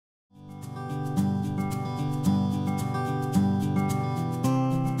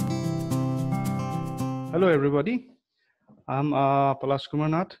Hello everybody. I'm Palash Kumar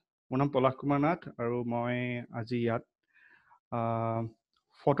Nath. My name is Palash Kumar Nath আৰু মই আজি ইয়াত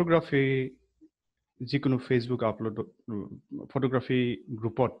ফটোগ্ৰাফি যিকোনো ফেসবুক আপলোড ফটোগ্ৰাফি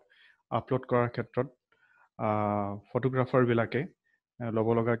গ্ৰুপত আপলোড কৰাৰ ক্ষেত্ৰত ফটোগ্ৰাফাৰ বিলাকে লব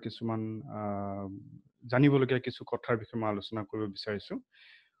লগা কিছুমান জানিবলগীয়া কিছু কথাৰ বিষয়ে মই আলোচনা কৰিব বিচাৰিছো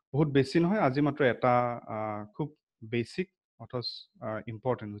বহুত বেছি নহয় আজি মাত্ৰ এটা খুব বেসিক অথচ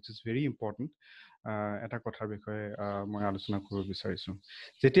important which is very important এটা কথাৰ বিষয়ে মই আলোচনা কৰিব বিচাৰিছো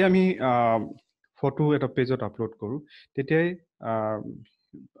যেতিয়া আমি ফটো এটা পেজত আপলোড কৰো তেতিয়াই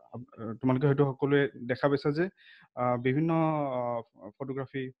তোমালোকে হয়তো সকলোৱে দেখা পাইছা যে বিভিন্ন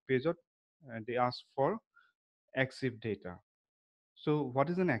ফটোগ্ৰাফি পেজত they ask for EXIF data. So what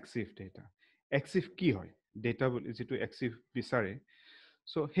is an EXIF data? EXIF কি হয় data যেটো EXIF বিচাৰে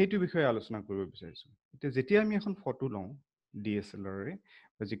so হেতু বিষয়ে আলোচনা কৰিব বিচাৰিছো এতিয়া যেতিয়া আমি এখন ফটো লওঁ DSLR ৰে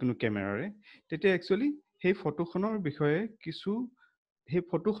বা যিকোনো ক্যামেৰাৰে তেতিয়া একচুয়ালি সেই ফটোখনৰ বিষয়ে কিছু সেই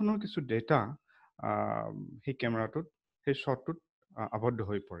ফটোখনৰ কিছু ডেটা সেই ক্যামেৰাটোত সেই শটটোত আবদ্ধ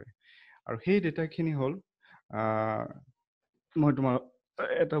হৈ পৰে আৰু সেই ডেটাখিনি হল মই তোমাৰ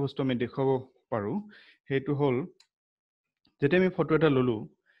এটা বস্তু আমি দেখাব পাৰো হেতু হল যেতিয়া আমি ফটো এটা ললো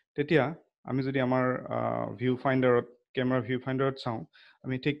তেতিয়া আমি যদি আমাৰ ভিউ ফাইন্ডাৰত ক্যামেৰা ভিউ ফাইন্ডাৰত চাওঁ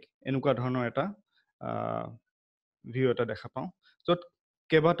আমি ঠিক এনেকুৱা ধৰণৰ এটা ভিউ এটা দেখা পাওঁ যত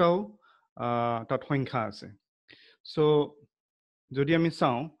কেইবাটাও তাত সংখ্যা আছে সো যদি আমি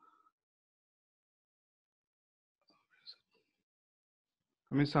চাওঁ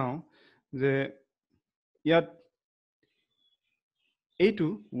যে ইয়াত A2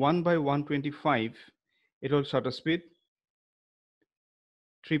 1/125 it will shutter speed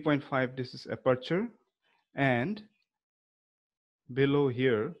 3.5 this is aperture and below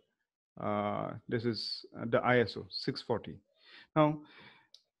here this is the ISO 640 now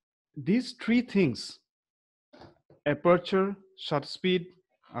these three things aperture shutter speed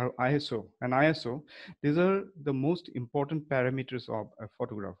or ISO and ISO these are the most important parameters of a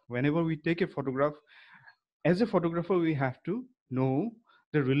photograph whenever we take a photograph as a photographer we have to know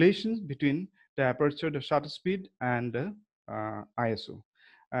the relations between the aperture the shutter speed and the ISO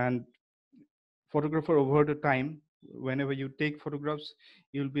and photographer over the time whenever you take photographs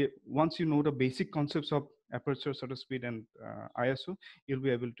you'll be once you know the basic concepts of aperture shutter speed and ISO you'll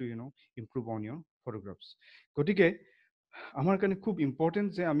be able to improve on your photographs গটিকে আমাৰ কাৰণে খুব important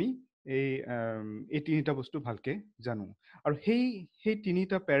যে আমি এই তিনিটা বস্তু ভালকে জানো আৰু সেই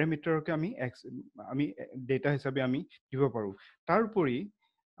তিনিটা প্যাৰামিটাৰকে আমি ডেটা হিচাপে আমি দিব পাৰো তাৰ উপৰি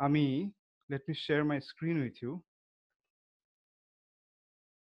আমি let me share my screen with you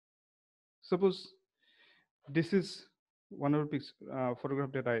suppose this is one of the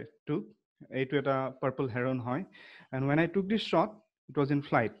photograph that I took এইটো এটা purple heron হয় and when I took this shot it was in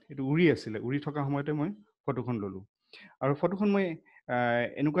flight it উৰি আছিল উৰি থকা সময়তে মই ফটোখন ললো আৰু ফটোখন মই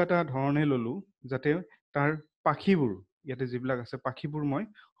এনেকুৱা এটা ধৰণে ললো যাতে তাৰ পাখিবোৰ ইয়াতে যিবিলাক আছে পাখিবোৰ মই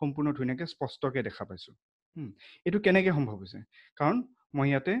সম্পূৰ্ণ ধুনিয়াকে স্পষ্টকে দেখা পাইছো এটো কেনেকৈ সম্ভৱ হৈছে কাৰণ মই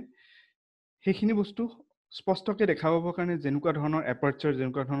ইয়াতে সেইখিনি বস্তু স্পষ্টকে দেখাব কাৰণে যেনেকুৱা ধৰণৰ এপাৰচাৰ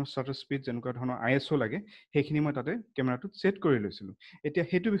যেনেকুৱা ধৰণৰ শাটাৰ স্পীড যেনেকুৱা ধৰণৰ ISO লাগে সেইখিনি মই তাতে ক্যামেৰাটোত সেট কৰি লৈছিলো এতিয়া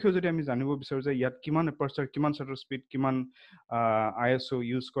হেতু বিষয় যদি আমি জানিব বিচাৰো যে ইয়াত কিমান এপাৰচাৰ কিমান শাটাৰ স্পীড কিমান ISO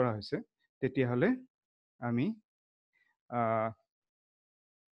ইউজ কৰা হৈছে তেতিয়া হলে আমি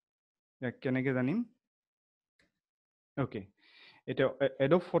কেনেকৈ জানিম ওকে এটা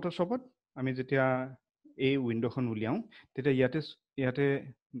Adobe Photoshopত আমি যেতিয়া এই উইন্ডোখন উলিয়াও তেতিয়া ইয়াতে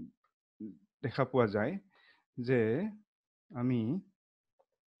দেখা পোৱা যায় যে আমি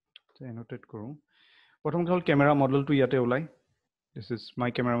এনোটেট কৰো প্ৰথম হল ক্যামেৰা মডেলটো ইয়াতে ওলাই this is my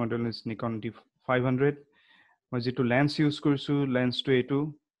camera model is Nikon D500 মই যেটো লেন্স ইউজ কৰিছো লেন্সটো এটো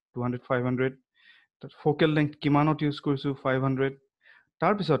 200-500 তাত ফোকাল লেংথ কিমানত ইউজ কৰিছো 500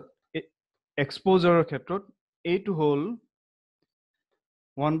 তাৰ পিছত এক্সপোজাৰৰ ক্ষেত্ৰত এটো হল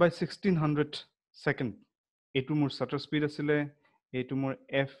 1/1600 সেকেন্ড এটো মোৰ shutter speed আছিলে এটো মোৰ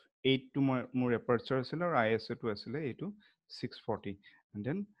f8 টো মোৰ aperture আছিলে আৰু ISO টো আছিলে এটো 640 and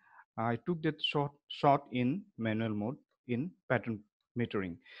then I took that shot in manual mode in pattern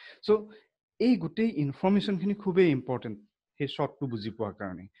metering so এই গুটেই ইনফৰমেশন খিনি খুবেই ইম্পৰ্টেন্ট হে শটটো বুজি পোৱাৰ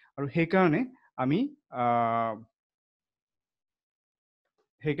কাৰণে আৰু সেই কাৰণে আমি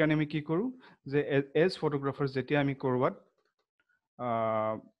কি কৰো যে এজ ফটোগ্ৰাফাৰ যেতিয়া আমি কৰবাত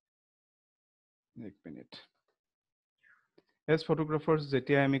এক মিনিট এজ ফটোগ্ৰাফাৰ্স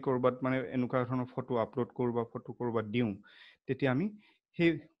যেতিয়া আমি কৰবাত মানে এনেকুৱা ধৰণৰ ফটো আপলোড কৰো বা ফটো কৰবাত দিও তেতিয়া আমি সেই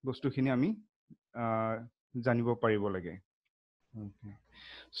বস্তুখিনি আমি জানিব পাৰিব লাগে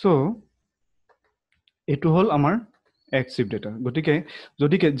সো এটো হল আমাৰ এক্সিভ ডেটা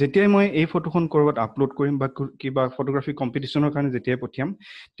গতিকে যেতিয়াই মই এই ফটোখন ক'ৰবাত আপলোড কৰিম বা কিবা ফটোগ্ৰাফী কম্পিটিশ্যনৰ কাৰণে যেতিয়াই পঠিয়াম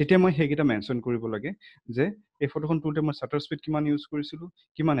তেতিয়া মই সেইকেইটা মেনশ্যন কৰিব লাগে যে এই ফটোখন তোলোতে মই ছাটাৰ স্পীড কিমান ইউজ কৰিছিলোঁ,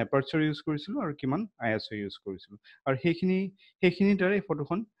 কিমান এপাৰ্চাৰ ইউজ কৰিছিলোঁ আৰু কিমান ISO ইউজ কৰিছিলোঁ। আৰু সেইখিনিৰ দ্বাৰা এই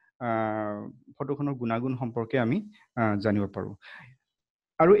ফটোখনৰ গুণাগুণ সম্পৰ্কে আমি জানিব পাৰোঁ।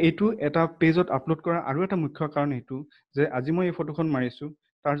 আৰু এইটো এটা পেজত আপলোড কৰা আৰু এটা মুখ্য কাৰণ এইটো যে আজি মই এই ফটোখন মাৰিছোঁ,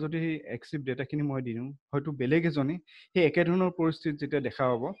 তাৰ যদি সেই এক্সিভ ডেটাখিনি মই দিওঁ, হয়তো বেলেগ এজনে সেই একেধৰণৰ পৰিস্থিতিত যেতিয়া দেখা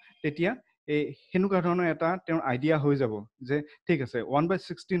পাব, তেতিয়া এই সেনেকুৱা ধৰণৰ এটা তেওঁৰ আইডিয়া হৈ যাব যে ঠিক আছে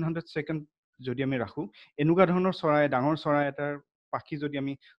 1/1600 ছেকেণ্ড যদি আমি ৰাখোঁ, এনেকুৱা ধৰণৰ ডাঙৰ চৰাই এটাৰ পাখি যদি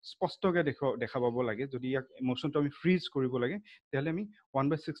আমি স্পষ্টকৈ দেখা পাব লাগে, যদি ইয়াক ইম'শ্যনটো আমি ফ্ৰিজ কৰিব লাগে, তেতিয়াহ'লে আমি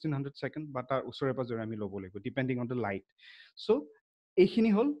 1/1600 ছেকেণ্ড বা তাৰ ওচৰে পাজৰে আমি ল'ব লাগিব, ডিপেণ্ডিং অন দ্য লাইট। চ' এইখিনি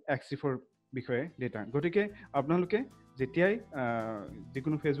হ'ল এক্সিফৰ বিষয়ে ডেটা। গতিকে আপোনালোকে যেতিয়াই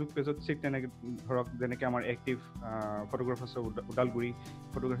যিকোনো ফেচবুক পেজত ঠিক তেনেকৈ ধৰক যেনেকৈ আমাৰ এক্টিভ ফটোগ্ৰাফাৰ্ছৰ ওদালগুৰি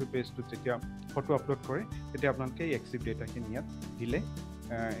ফটোগ্ৰাফী পেজটোত যেতিয়া ফটো আপলোড কৰে, তেতিয়া আপোনালোকে এই এক্সিভ ডেটাখিনি ইয়াত দিলে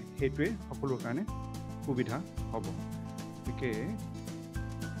সেইটোৱে সকলোৰ কাৰণে সুবিধা হ'ব। গতিকে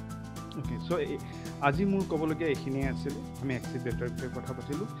অ'কে, চ' আজি মোৰ ক'বলগীয়া এইখিনিয়ে আছিল। আমি এক্সিভ ডেটাৰ বিষয়ে কথা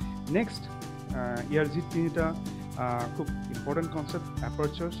পাতিলোঁ। নেক্সট ইয়াৰ যি তিনিটা খুব important concept,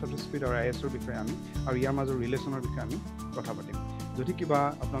 aperture, shutter speed আৰু ISOৰ বিষয়ে আমি আৰু ইয়াৰ মাজৰ ৰিলেশ্যনৰ বিষয়ে আমি কথা পাতিম। যদি কিবা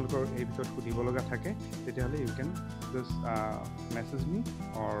আপোনালোকৰ এই বিষয়ত সুধিব লগা থাকে, তেতিয়াহ'লে U can just message me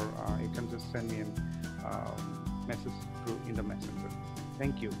or U can just send me N message through in the messenger.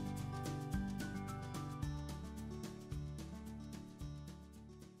 Thank U.